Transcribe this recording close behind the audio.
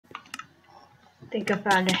Think I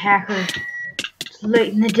found a hacker. It's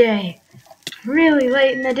late in the day. Really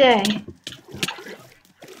late in the day.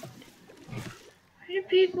 Why do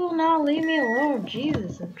people not leave me alone?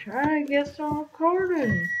 Jesus, I'm trying to get some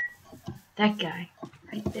recording. That guy,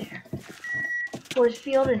 right there. Force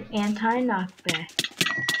field and anti-knockback.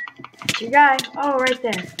 That's your guy. Oh, right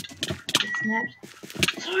there. It snaps.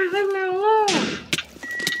 Sorry, leave me alone.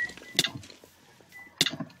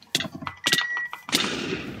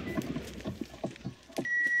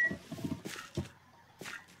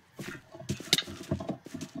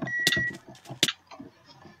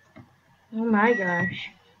 Oh my gosh.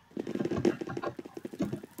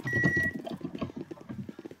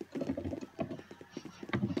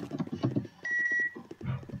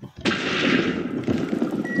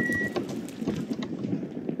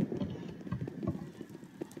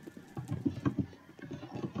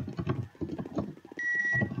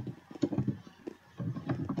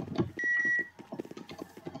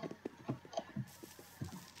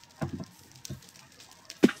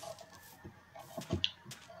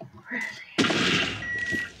 Where is he?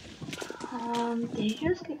 Did he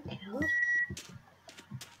just get killed?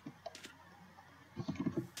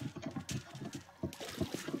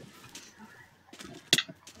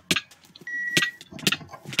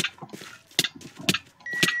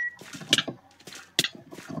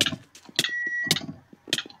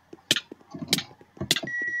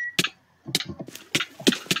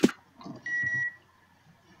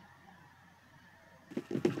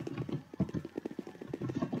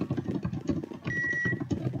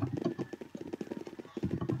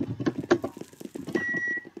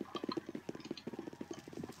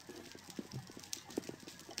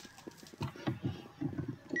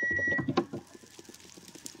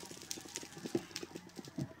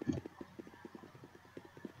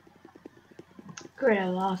 Great, I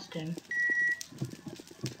lost him.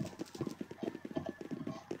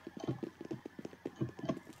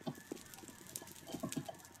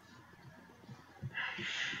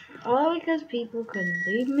 All because people couldn't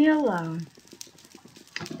leave me alone.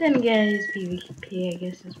 Then again, it is PvP, I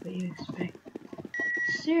guess that's what you expect.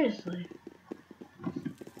 Seriously.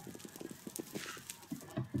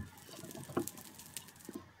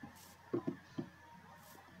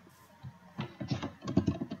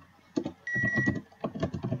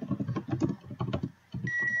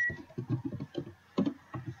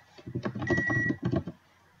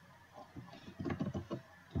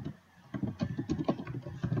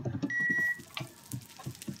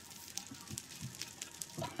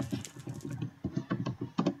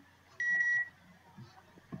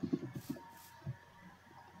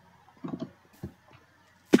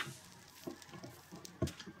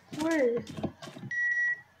 Where is he?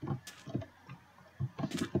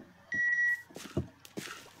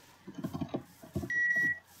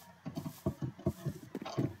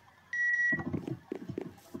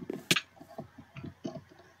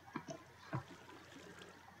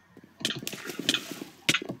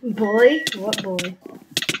 Bully? What bully?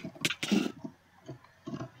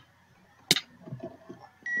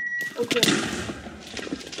 Okay.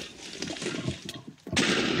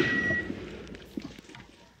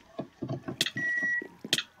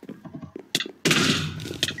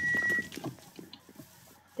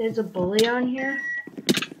 There's a bully on here?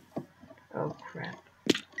 Oh crap.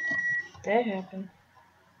 That happened.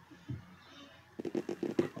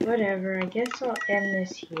 Whatever, I guess I'll end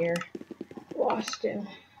this here. Lost him.